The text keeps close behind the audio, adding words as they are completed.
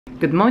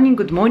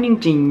good morning,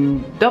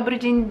 dzień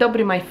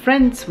dobry, my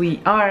friends.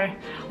 We are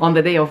on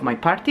the day of my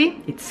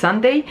party. It's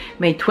Sunday,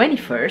 May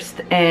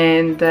 21st,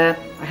 and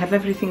I have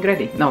everything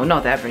ready. No,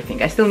 not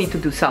everything. I still need to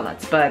do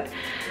salads, but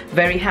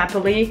very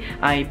happily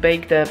I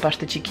baked the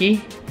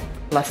paштeciki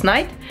last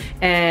night,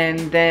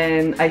 and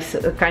then I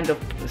kind of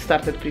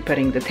started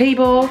preparing the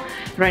table.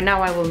 Right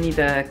now I will need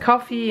a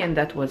coffee, and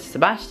that was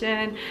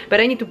Sebastian, but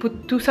I need to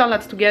put two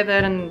salads together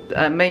and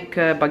make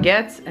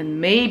baguettes,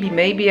 and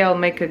maybe I'll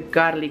make a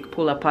garlic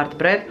pull-apart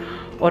bread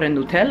or a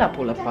Nutella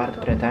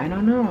pull-apart bread. I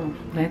don't know.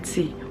 Let's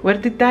see. Where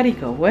did Daddy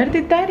go?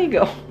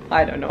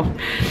 I don't know.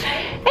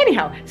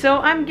 Anyhow, so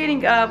I'm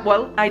getting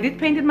well, I did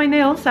painted my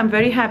nails. I'm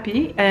very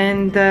happy,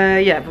 and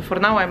yeah, but for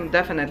now I'm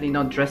definitely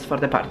not dressed for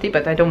the party,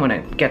 but I don't want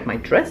to get my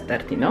dress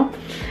dirty, no?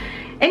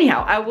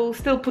 Anyhow, I will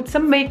still put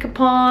some makeup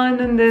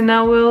on, and then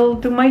I will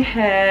do my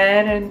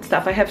hair and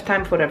stuff. I have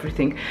time for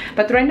everything,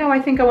 but right now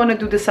I think I want to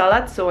do the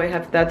salad, so I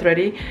have that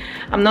ready.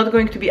 I'm not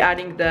going to be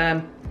adding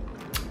the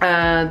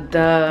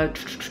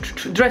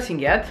dressing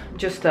yet,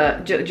 just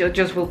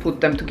we'll put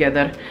them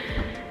together.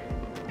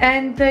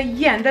 And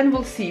yeah, and then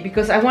we'll see,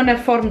 because I want to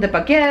form the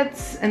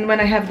baguettes, and when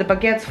I have the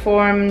baguettes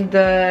formed,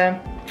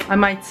 I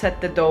might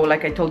set the dough,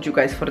 like I told you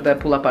guys, for the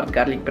pull-apart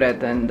garlic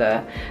bread, and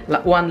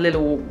one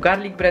little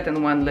garlic bread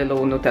and one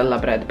little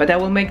Nutella bread. But I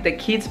will make the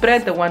kids'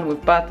 bread, the one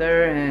with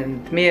butter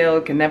and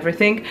milk and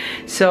everything,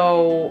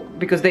 so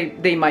because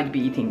they might be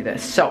eating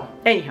this. So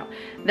anyhow,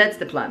 that's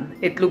the plan.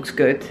 It looks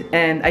good,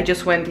 and I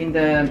just went in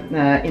the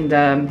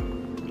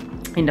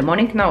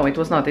morning. No, it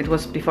was not. It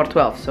was before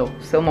 12, so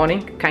still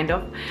morning, kind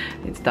of.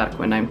 It's dark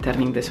when I'm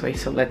turning this way,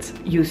 so let's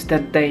use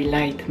that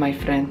daylight, my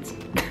friends.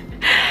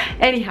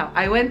 Anyhow,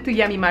 I went to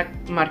Yummy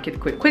Market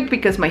quick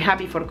because my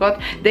hubby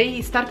forgot.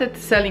 They started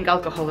selling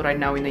alcohol right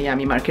now in the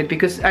Yummy Market,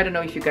 because I don't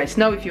know if you guys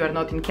know, if you are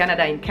not in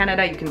Canada you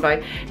can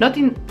buy, not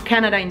in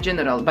Canada in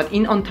general, but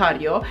in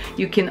Ontario,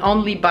 you can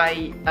only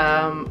buy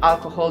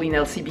alcohol in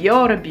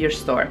LCBO or a beer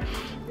store.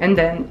 And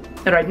then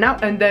right now,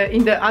 and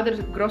in the other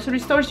grocery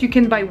stores you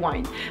can buy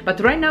wine. But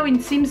right now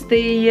it seems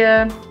they,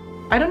 I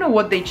don't know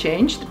what they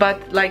changed, but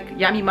like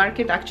Yummy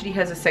Market actually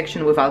has a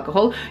section with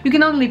alcohol. You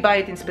can only buy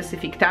it in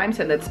specific times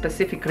and at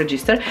specific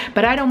register,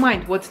 but I don't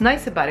mind. What's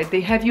nice about it,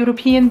 they have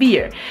European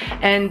beer.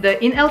 And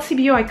in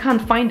LCBO I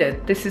can't find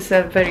it. This is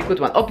a very good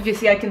one.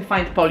 Obviously I can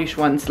find Polish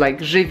ones like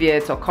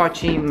Żywiec or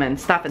Kocim and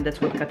stuff, and that's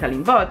what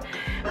Katalin bought.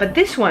 But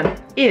this one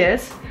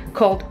is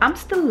called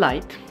Amstel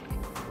Light.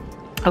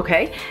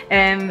 Okay,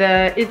 and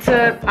it's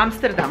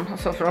Amsterdam,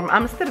 so from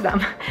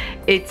Amsterdam.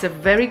 It's a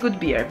very good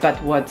beer, but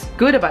what's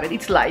good about it,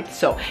 it's light,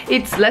 so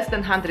it's less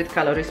than 100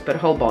 calories per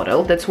whole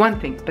bottle. That's one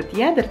thing, but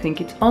the other thing,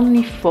 it's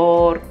only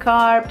 4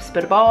 carbs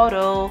per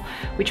bottle,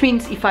 which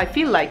means if I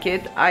feel like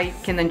it, I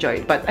can enjoy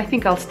it, but I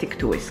think I'll stick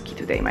to whiskey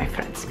today, my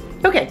friends.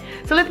 Okay,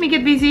 so let me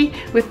get busy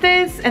with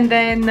this, and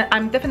then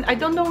I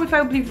don't know if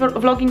I'll be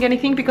vlogging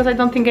anything, because I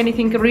don't think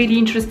anything really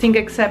interesting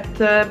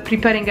except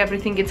preparing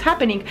everything it's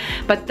happening,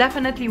 but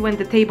definitely when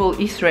the table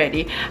is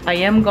ready, I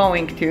am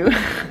going to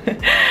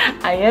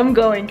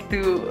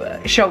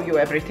show you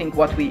everything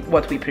what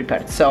we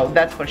prepared, so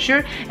that's for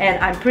sure. And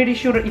I'm pretty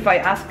sure if I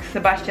ask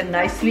Sebastian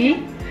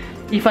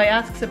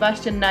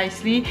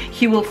nicely,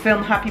 he will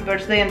film happy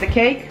birthday and the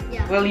cake.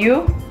 Yeah. Will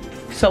you?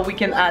 So we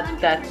can add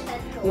that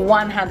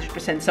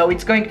 100%, so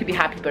it's going to be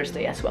happy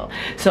birthday as well.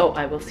 So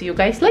I will see you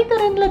guys later,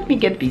 and let me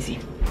get busy.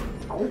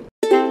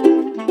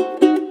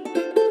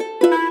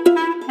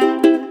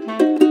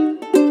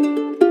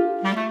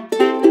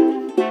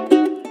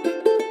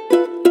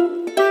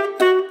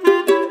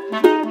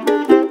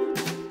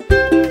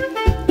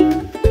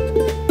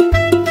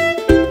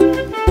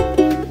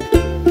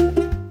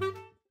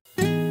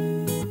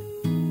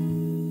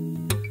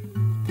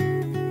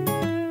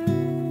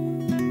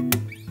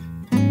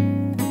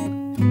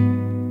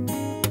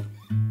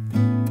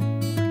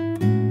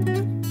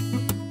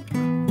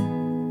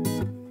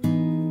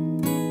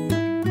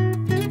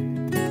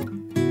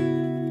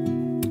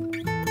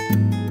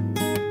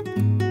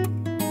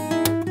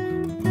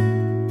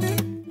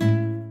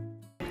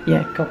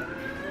 Yeah, go.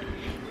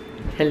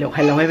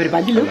 Hello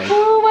everybody. Look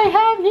who I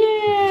have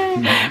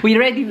here. We're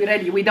ready.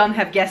 We don't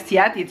have guests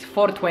yet. It's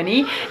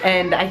 4:20,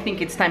 and I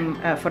think it's time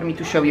for me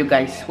to show you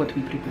guys what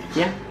we prepared.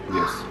 Yeah?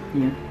 Yes.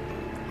 Yeah.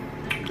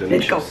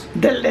 Delicious. Let's go.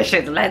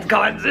 Delicious. Let's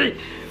go and see.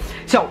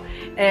 So,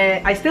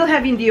 I still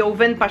have in the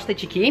oven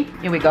paштeciki.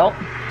 Here we go.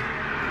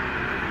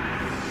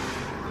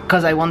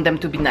 Because I want them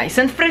to be nice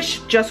and fresh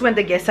just when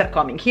the guests are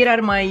coming. Here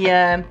are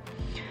my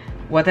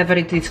whatever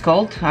it is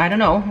called, I don't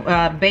know,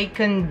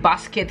 bacon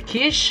basket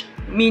quiche,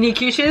 mini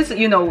quiches,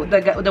 you know,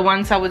 the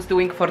ones I was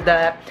doing for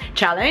the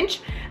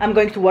challenge. I'm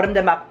going to warm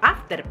them up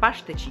after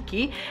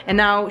paштeciki. And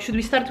now, should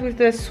we start with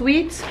the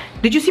sweets?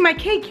 Did you see my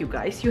cake, you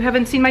guys? You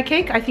haven't seen my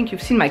cake? I think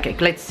you've seen my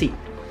cake. Let's see.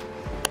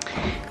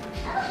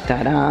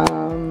 Ta-da!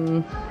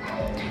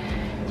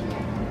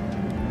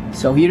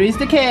 So here is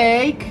the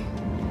cake.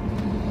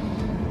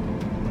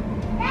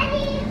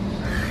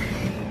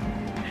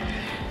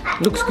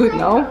 Looks good,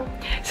 no?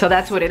 So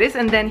that's what it is,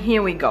 and then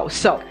here we go.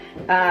 So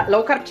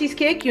low carb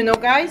cheesecake, you know,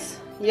 guys.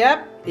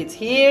 Yep, it's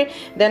here.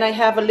 Then I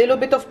have a little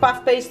bit of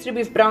puff pastry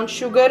with brown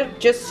sugar,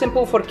 just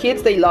simple for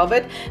kids, they love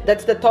it.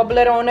 That's the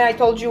Toblerone I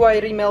told you I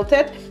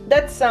remelted.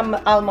 That's some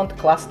almond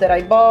cluster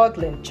I bought,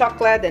 Lindt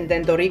chocolate, and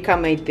then Dorica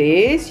made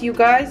this, you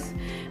guys.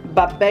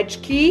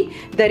 Babeczki.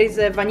 There is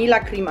a vanilla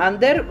cream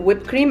under,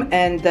 whipped cream,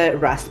 and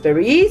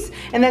raspberries.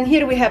 And then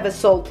here we have a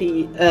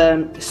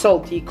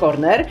salty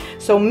corner.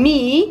 So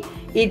me,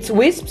 it's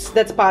wisps,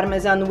 that's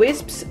Parmesan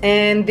wisps,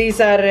 and these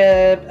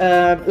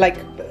are like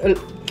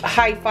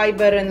high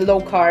fiber and low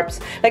carbs.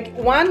 Like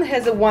one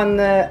has a one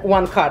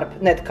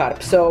carb, net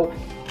carb. So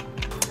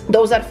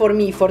those are for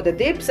me for the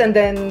dips, and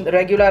then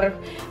regular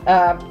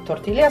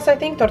tortillas, I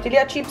think,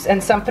 tortilla chips,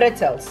 and some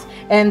pretzels,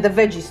 and the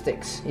veggie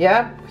sticks.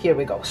 Yeah, here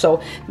we go.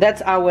 So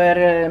that's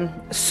our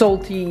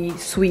salty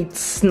sweet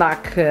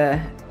snack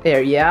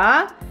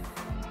area.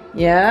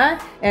 Yeah,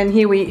 and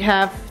here we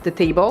have the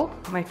table,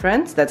 my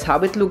friends. That's how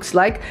it looks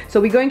like. So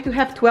we're going to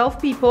have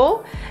 12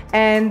 people,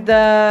 and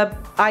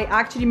I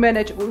actually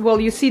managed,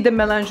 well, you see the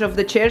melange of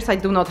the chairs. I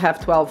do not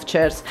have 12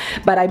 chairs,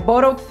 but I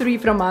borrowed 3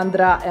 from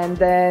Andra, and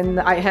then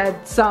I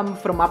had some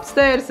from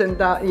upstairs, and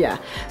yeah.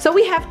 So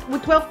we have,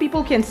 12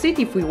 people can sit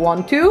if we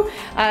want to.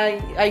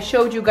 I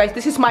showed you guys,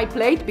 this is my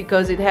plate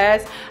because it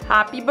has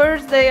happy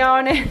birthday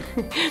on it.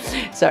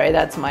 Sorry,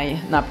 that's my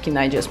napkin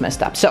I just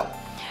messed up. So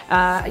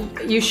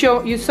you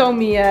saw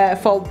me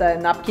fold the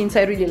napkins.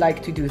 I really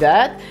like to do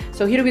that.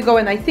 So here we go,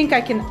 and I think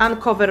I can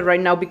uncover right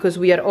now because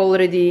we are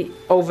already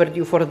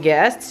overdue for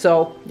guests.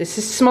 So this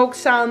is smoked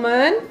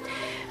salmon.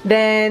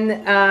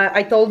 Then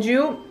I told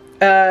you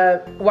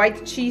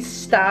white cheese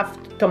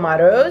stuffed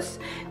tomatoes.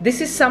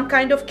 This is some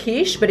kind of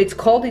quiche, but it's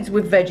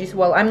with veggies.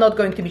 Well, I'm not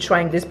going to be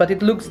trying this, but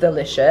it looks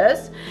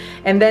delicious.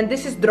 And then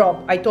this is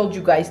drop. I told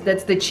you guys,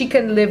 that's the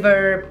chicken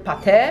liver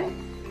pate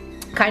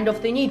kind of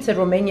thing. It's a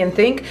Romanian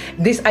thing.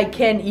 This I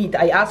can eat.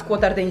 I ask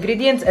what are the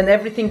ingredients, and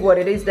everything what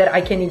it is there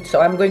I can eat,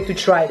 so I'm going to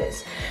try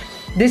this.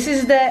 This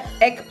is the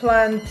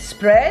eggplant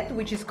spread,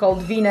 which is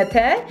called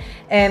vinete,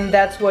 and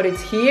that's what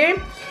it's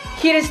here.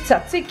 Here is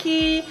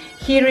tzatziki,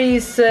 here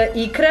is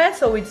ikre,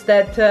 so it's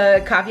that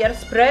caviar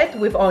spread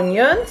with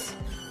onions.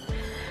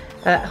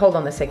 Hold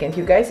on a second,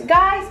 you guys.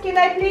 Guys, can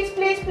I please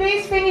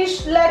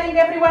finish letting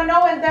everyone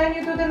know, and then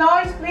you do the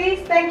noise, please?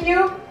 Thank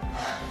you.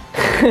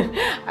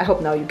 I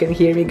hope now you can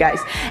hear me, guys.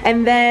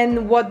 And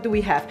then what do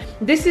we have?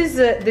 This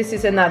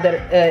is another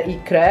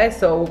ikre,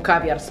 so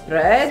caviar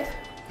spread.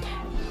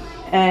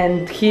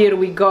 And here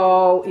we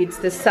go, it's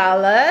the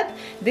salad.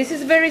 This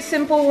is very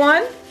simple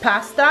one.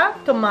 Pasta,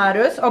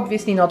 tomatoes,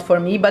 obviously not for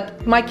me,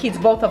 but my kids,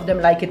 both of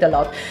them like it a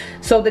lot.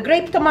 So the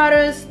grape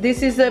tomatoes,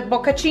 this is a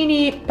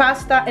bocconcini,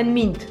 pasta and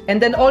mint, and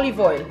then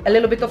olive oil, a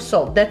little bit of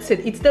salt, that's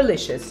it, it's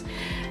delicious.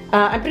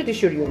 I'm pretty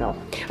sure you know.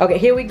 Okay,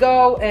 here we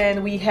go,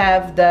 and we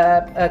have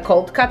the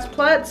cold cuts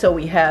plate. So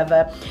we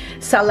have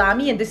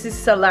salami, and this is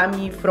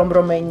salami from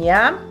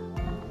Romania.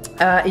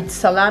 It's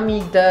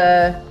salami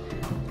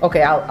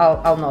okay,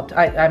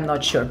 I'm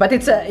not sure, but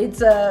it's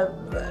a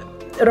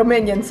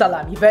Romanian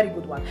salami, very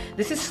good one.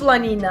 This is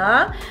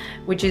slanina,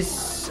 which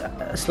is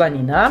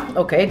slanina.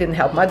 Okay, didn't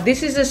help much.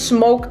 This is a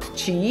smoked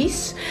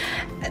cheese.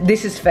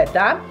 This is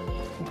feta.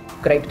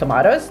 Grape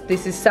tomatoes.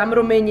 This is some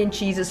Romanian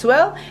cheese as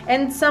well,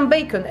 and some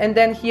bacon. And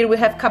then here we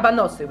have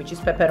cabanossi, which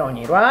is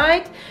pepperoni,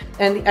 right?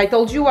 And I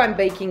told you I'm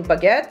baking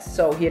baguette,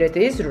 so here it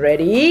is,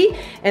 ready.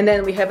 And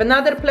then we have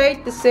another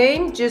plate, the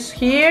same, just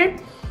here.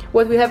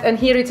 What we have, and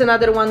here it's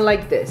another one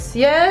like this,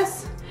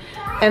 yes.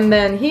 And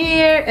then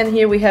here, and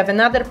here we have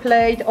another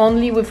plate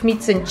only with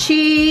meats and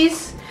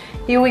cheese.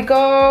 Here we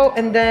go,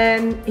 and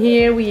then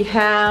here we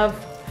have,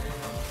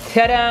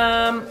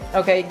 ta-da!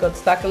 Okay, it got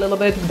stuck a little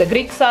bit. The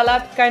Greek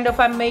salad kind of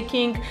I'm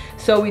making.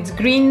 So it's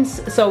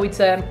greens, so it's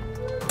a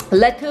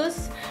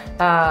lettuce,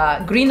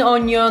 green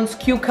onions,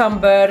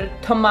 cucumber,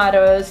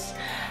 tomatoes,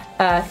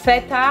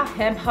 feta,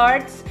 ham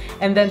hearts,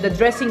 and then the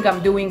dressing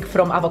I'm doing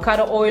from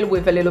avocado oil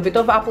with a little bit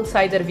of apple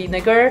cider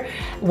vinegar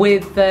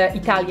with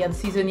Italian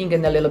seasoning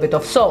and a little bit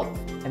of salt.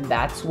 And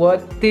that's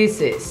what this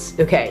is.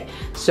 Okay,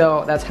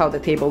 so that's how the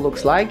table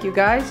looks like, you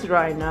guys,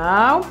 right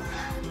now.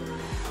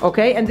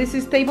 Okay, and this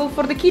is table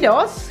for the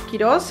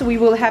kiddos. We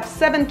will have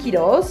 7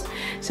 kiddos.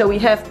 So we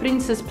have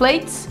princess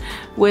plates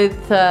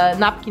with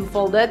napkin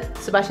folded.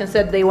 Sebastian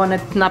said they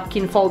wanted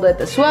napkin folded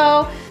as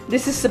well.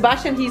 This is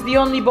Sebastian, he's the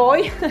only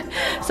boy,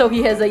 so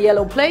he has a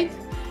yellow plate.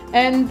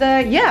 And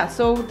yeah,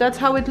 so that's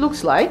how it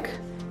looks like.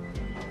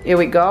 Here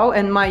we go,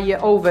 and my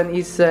oven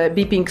is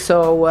beeping,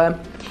 so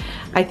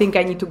I think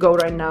I need to go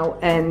right now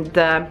and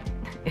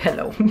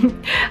hello.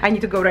 I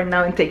need to go right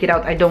now and take it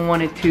out. I don't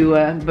want it to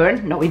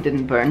burn. No, it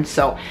didn't burn,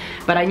 so,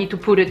 but I need to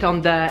put it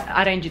on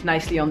arrange it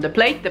nicely on the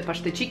plate, the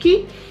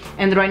pasteciki.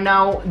 And right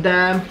now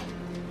the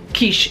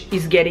quiche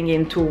is getting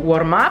into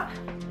warm up.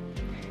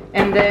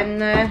 And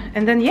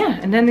then yeah,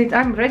 and then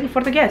I'm ready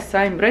for the guests.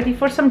 I'm ready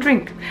for some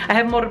drink. I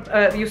have more,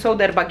 you saw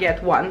their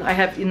baguette one. I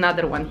have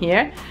another one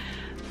here.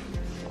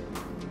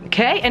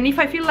 Okay, and if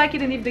I feel like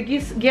it and if the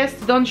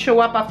guests don't show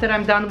up after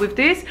I'm done with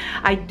this,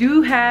 I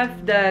do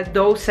have the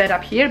dough set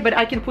up here, but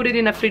I can put it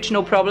in a fridge,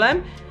 no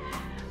problem.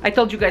 I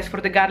told you guys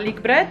for the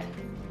garlic bread,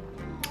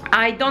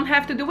 I don't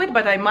have to do it,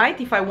 but I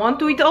might if I want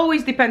to. It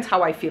always depends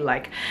how I feel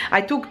like.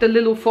 I took the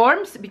little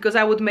forms because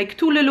I would make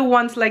 2 little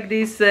ones like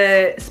this,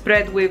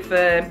 spread with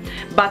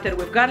butter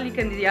with garlic,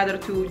 and the other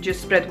 2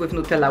 just spread with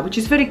Nutella, which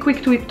is very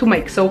quick to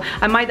make, so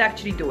I might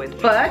actually do it.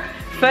 But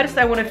first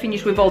I want to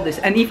finish with all this,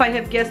 and if I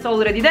have guests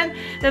already then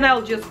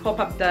I'll just pop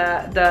up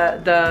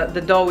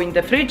the dough in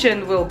the fridge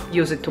and we'll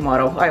use it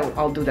tomorrow.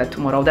 I'll do that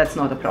tomorrow, that's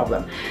not a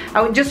problem.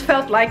 I just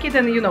felt like it,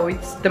 and you know,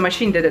 it's the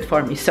machine did it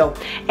for me. So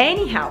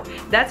anyhow,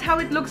 that's how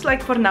it looks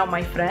like for now,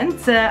 my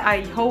friends.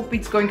 I hope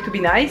it's going to be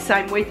nice.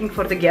 I'm waiting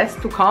for the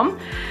guests to come,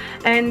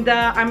 and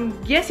I'm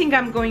guessing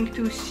I'm going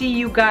to see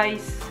you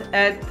guys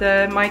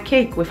at my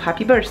cake with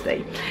happy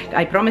birthday.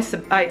 I promise,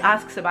 I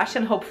asked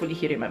Sebastian, hopefully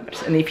he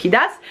remembers, and if he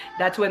does,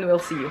 that's when we'll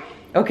see you.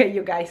 Okay,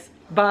 you guys,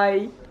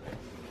 bye.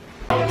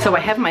 So I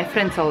have my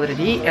friends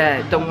already.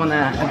 Don't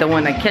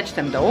wanna catch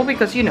them though,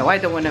 because you know I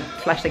don't wanna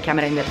flash the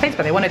camera in their face,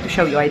 but I wanted to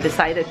show you I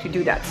decided to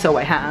do that. So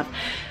I have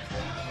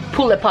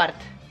pull apart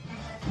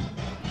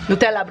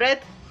Nutella bread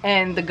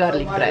and the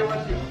garlic bread.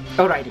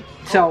 Alrighty,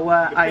 so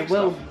I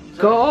will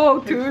go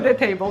to the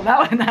table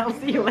now and I'll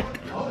see you later.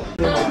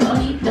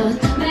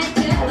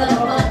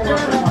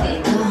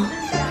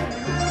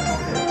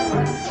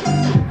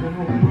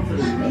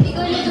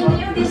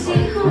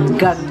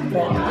 Garlic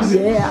bread,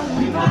 yeah.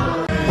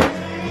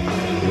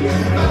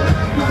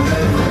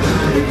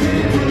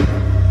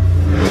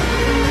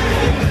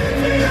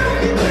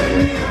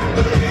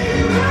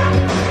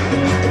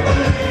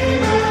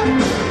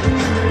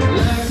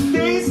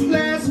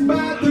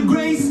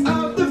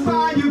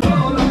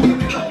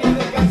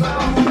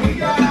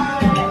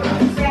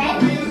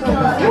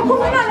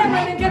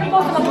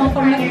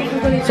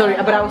 Sorry,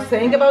 but I was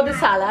saying about the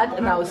salad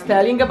and I was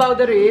telling about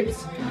the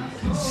ribs.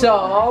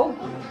 So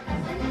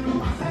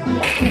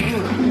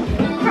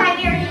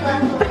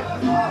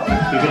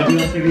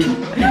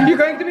you're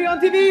going to be on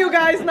TV, you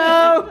guys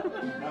now.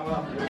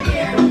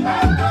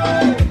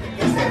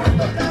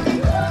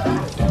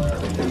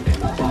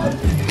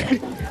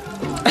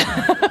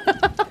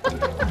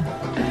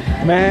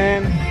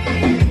 Man.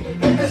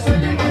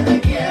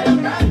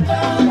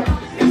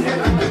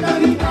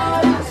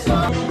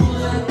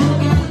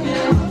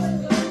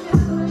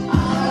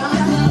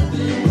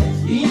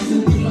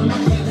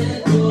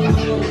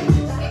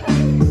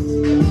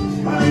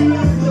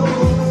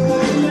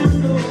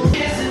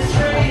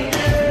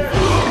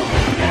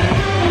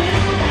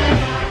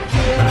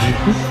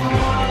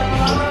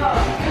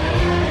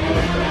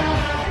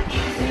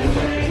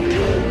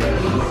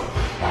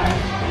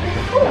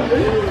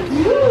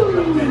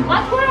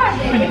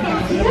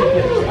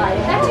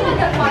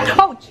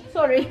 Ouch!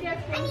 Sorry. It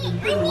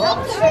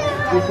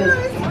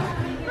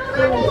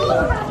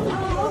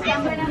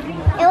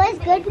was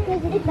good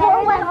because it's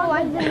better than it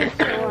was in the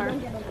store.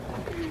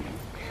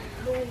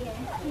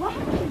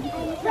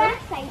 We're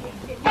excited.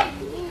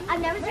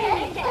 I've never seen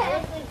it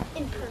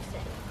in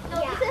person. No,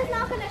 this is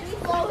not going to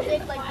explode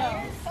it like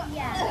this.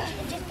 Yeah,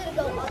 it's just going to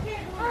go up.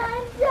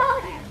 I'm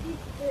done.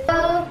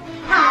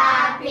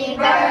 Happy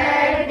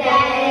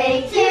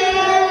birthday to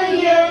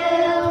you.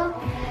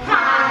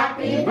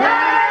 Happy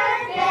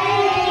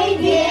birthday,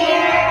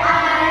 dear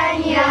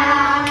Ania.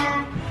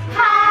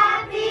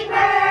 Happy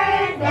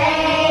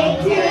birthday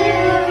to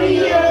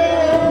you.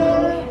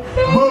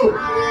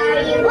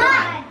 Are you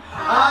one?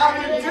 Are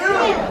you two?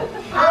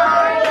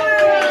 Are you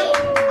three?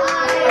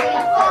 Are you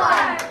four?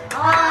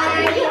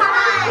 Are you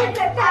five?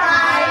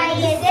 Are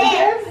you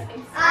six?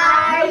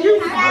 Are you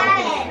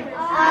seven?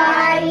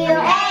 Are you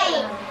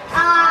eight?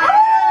 Are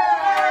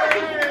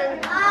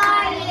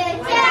you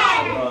 10?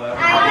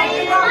 Are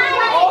you 20?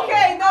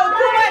 Okay, no,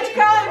 too much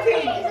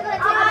counting.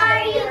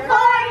 Are you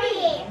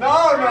 40? No,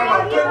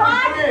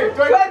 23.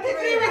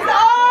 23 with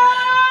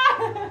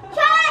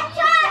Chop,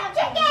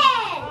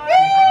 chicken!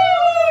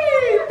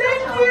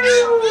 Thank you.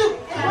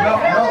 No.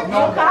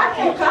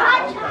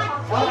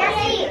 What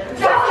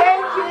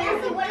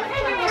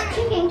if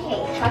chicken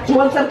cake? You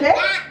want some cake?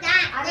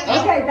 That.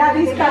 Okay, that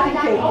is cutting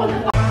cake.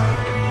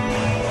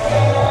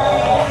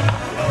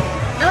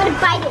 I want to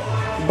bite it.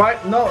 But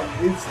no,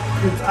 it's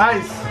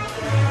ice.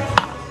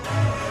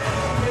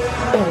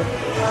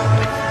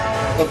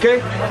 Okay?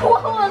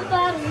 What was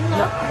that?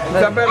 I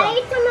Isabella.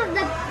 ate some of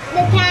the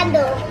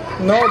candle.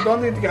 No,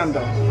 don't eat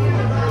candle.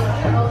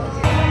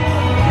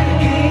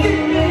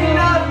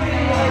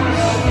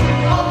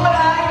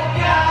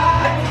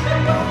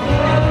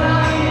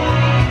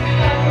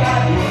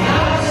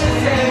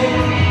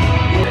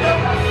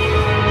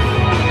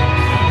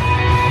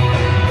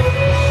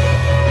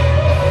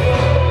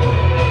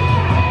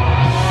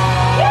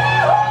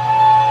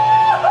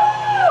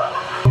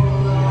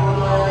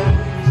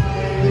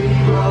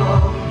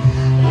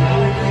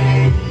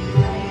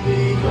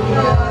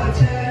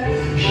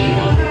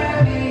 She'll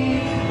hurt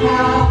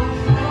me.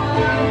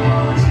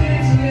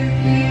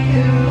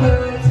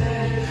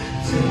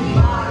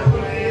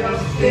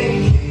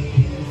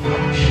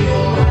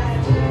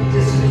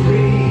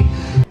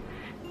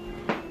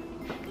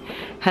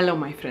 Hello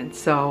my friends,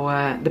 so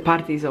the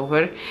party is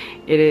over.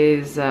 It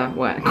is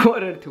well,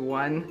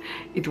 1:45.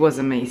 It was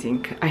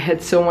amazing. I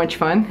had so much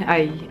fun.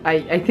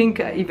 I think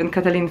even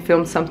Katalin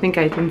filmed something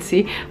I didn't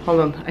see. Hold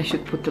on, I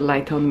should put the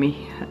light on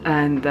me.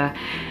 And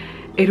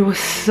it was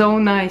so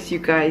nice, you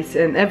guys,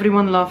 and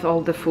everyone loved all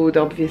the food,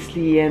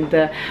 obviously. And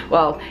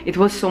well, it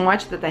was so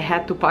much that I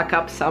had to pack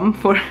up some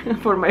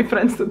for my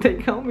friends to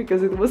take home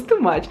because it was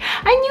too much.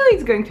 I knew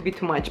it's going to be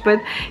too much,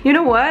 but you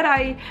know what?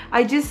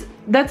 I just,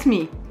 that's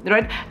me,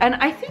 right? And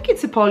I think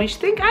it's a Polish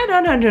thing. I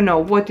don't know.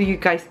 What do you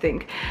guys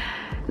think?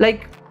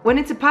 Like, when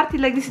it's a party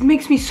like this, it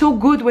makes me so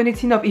good when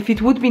it's enough. If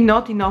it would be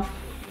not enough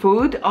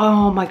food,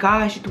 oh my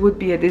gosh, it would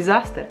be a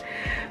disaster.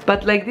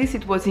 But like this,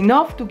 it was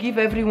enough to give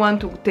everyone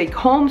to take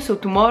home, so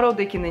tomorrow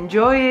they can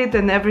enjoy it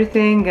and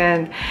everything.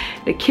 And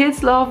the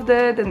kids loved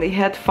it and they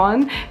had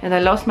fun. And I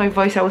lost my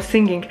voice, I was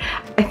singing.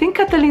 I think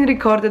Katalin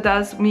recorded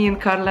us, me and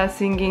Carla,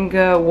 singing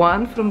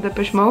one from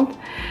Depeche Mode.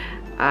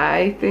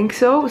 I think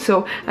so.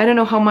 So I don't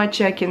know how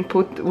much I can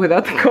put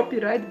without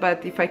copyright,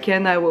 but if I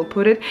can, I will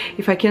put it.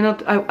 If I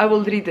cannot, I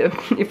will read it.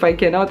 If I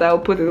cannot,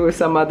 I'll put it with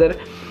some other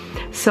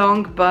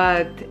song.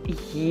 But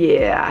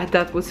yeah,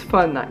 that was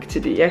fun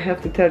actually, I have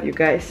to tell you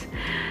guys.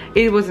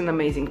 It was an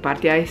amazing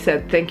party. I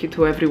said thank you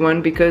to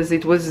everyone because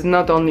it was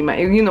not only my,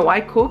 you know,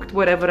 I cooked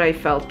whatever I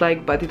felt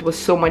like, but it was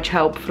so much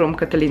help from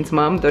Katalin's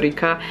mom,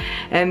 Dorica,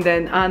 and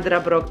then Andra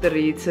brought the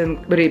ribs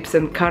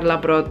and Carla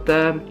brought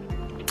the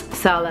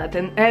salad,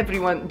 and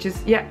everyone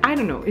just, yeah, I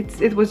don't know,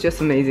 it was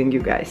just amazing,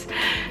 you guys.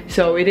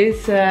 So it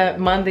is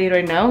Monday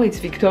right now. It's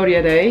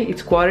Victoria Day.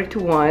 It's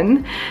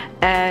 1:45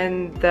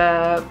 and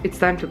it's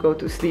time to go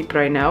to sleep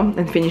right now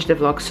and finish the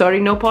vlog. Sorry,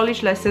 no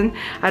Polish lesson.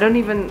 I don't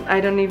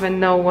even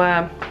know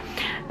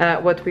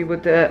what we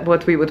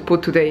would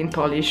put today in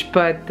Polish,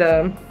 but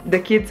the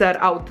kids are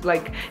out.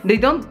 Like,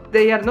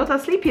 they are not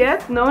asleep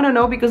yet.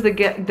 No, because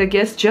the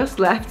guests just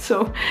left,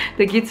 so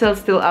the kids are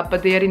still up,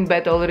 but they are in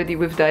bed already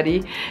with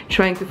daddy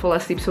trying to fall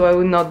asleep, so I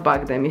will not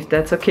bug them if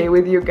that's okay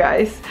with you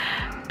guys.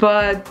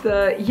 But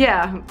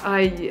yeah,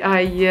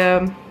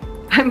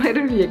 I'm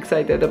really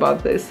excited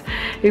about this.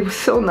 It was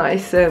so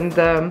nice. And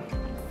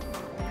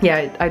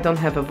yeah, I don't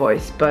have a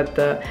voice,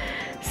 but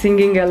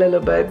singing a little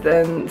bit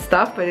and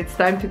stuff, but it's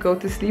time to go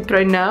to sleep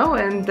right now.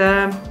 And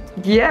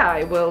yeah,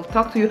 I will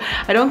talk to you.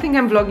 I don't think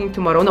I'm vlogging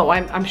tomorrow. No,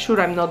 I'm sure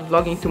I'm not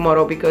vlogging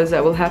tomorrow because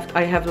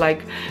I have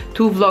like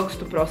 2 vlogs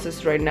to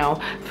process right now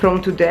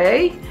from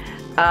today,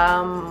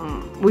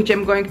 which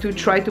I'm going to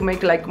try to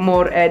make like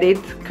more edit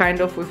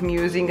kind of with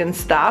music and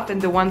stuff,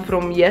 and the one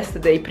from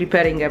yesterday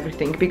preparing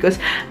everything, because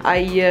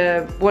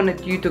I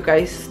wanted you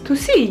guys to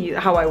see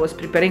how I was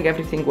preparing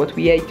everything, what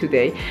we ate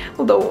today.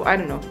 Although I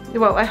don't know,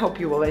 well, I hope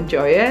you will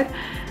enjoy it.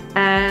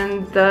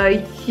 And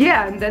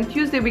yeah, and then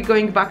Tuesday we're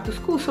going back to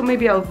school, so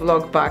maybe I'll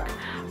vlog back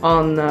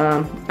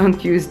on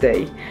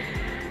Tuesday.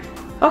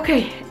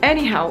 Okay,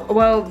 anyhow,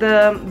 well,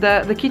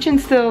 the kitchen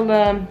still,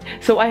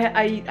 so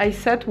I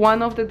set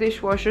one of the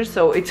dishwashers,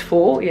 so it's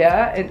full,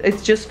 yeah,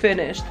 it's just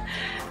finished.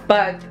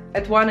 But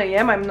at 1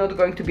 AM I'm not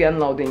going to be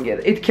unloading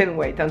it. It can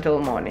wait until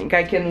morning.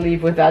 I can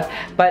live with that.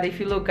 But if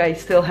you look, I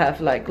still have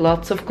like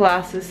lots of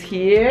glasses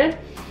here.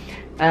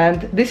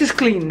 And this is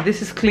clean.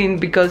 This is clean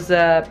because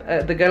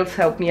the girls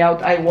helped me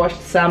out. I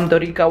washed some,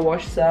 Dorica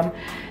washed some.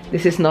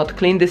 This is not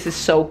clean. This is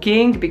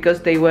soaking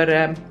because they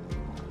were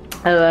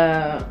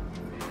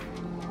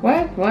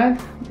what?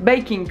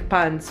 Baking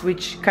pans,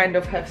 which kind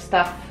of have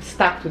stuff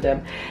stuck to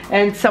them.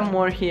 And some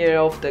more here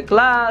of the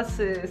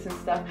glasses and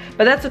stuff.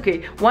 But that's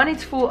okay. When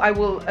it's full, I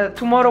will,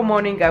 tomorrow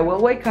morning I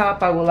will wake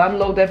up, I will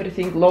unload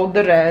everything, load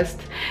the rest.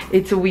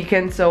 It's a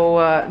weekend,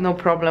 so no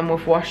problem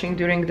with washing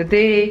during the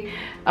day.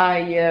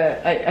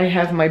 I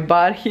have my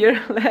bar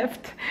here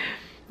left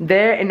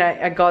there, and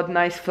I got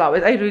nice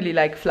flowers. I really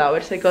like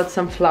flowers. I got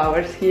some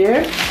flowers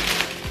here.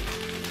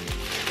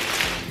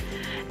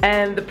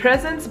 And the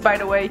presents, by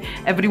the way,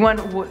 everyone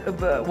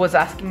was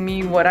asking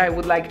me what I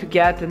would like to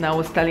get, and I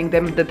was telling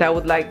them that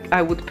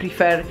I would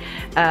prefer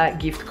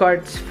gift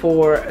cards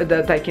for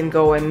that I can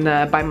go and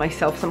buy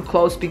myself some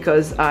clothes,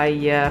 because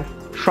I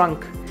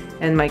shrunk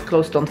and my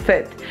clothes don't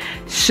fit.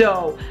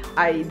 So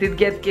I did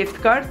get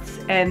gift cards,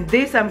 and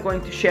this I'm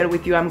going to share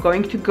with you. I'm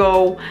going to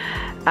go,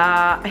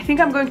 I think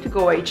I'm going to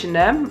go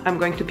H&M. I'm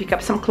going to pick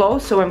up some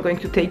clothes, so I'm going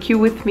to take you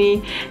with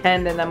me,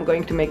 and then I'm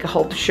going to make a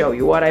haul to show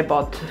you what I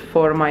bought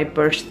for my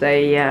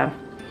birthday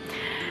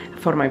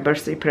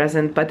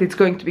present. But it's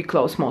going to be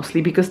clothes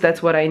mostly, because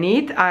that's what I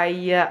need.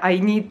 I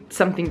need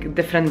something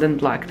different than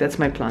black. That's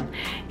my plan.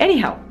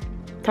 Anyhow,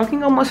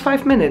 talking almost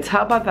 5 minutes.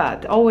 How about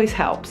that? Always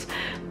helps.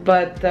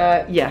 But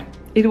yeah,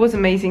 it was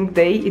amazing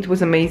day. It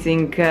was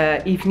amazing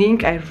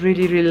evening. I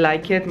really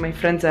like it. My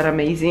friends are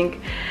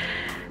amazing.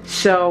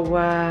 So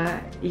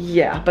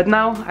yeah, but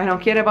now I don't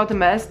care about the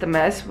mess. The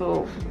mess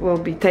will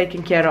be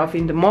taken care of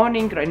in the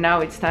morning. Right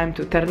now it's time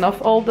to turn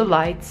off all the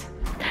lights.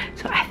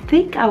 So I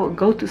think I will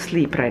go to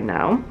sleep right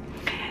now,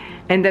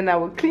 and then I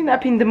will clean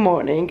up in the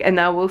morning, and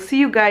I will see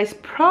you guys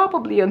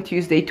probably on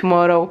Tuesday.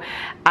 Tomorrow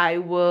I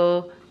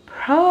will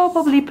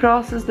probably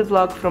process the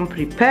vlog from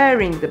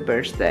preparing the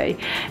birthday,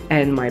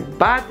 and my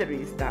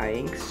battery is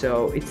dying,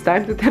 so it's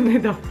time to turn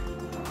it off.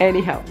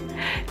 Anyhow,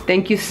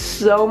 thank you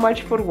so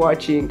much for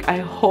watching. I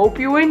hope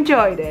you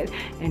enjoyed it,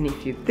 and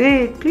if you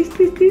did, please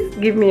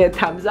give me a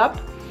thumbs up,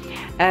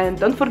 and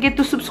don't forget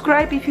to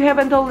subscribe if you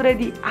haven't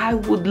already. I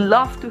would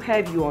love to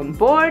have you on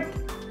board,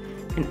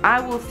 and I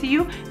will see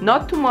you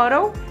not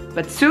tomorrow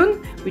but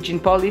soon, which in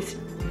Polish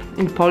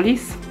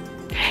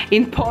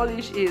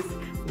is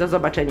do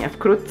zobaczenia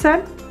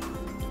wkrótce,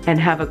 and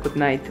have a good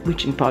night,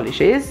 which in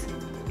Polish is,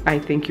 I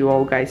think you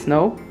all guys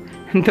know,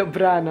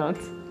 dobranoc.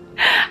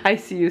 I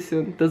see you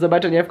soon. Do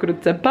zobaczenia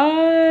wkrótce.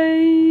 Bye!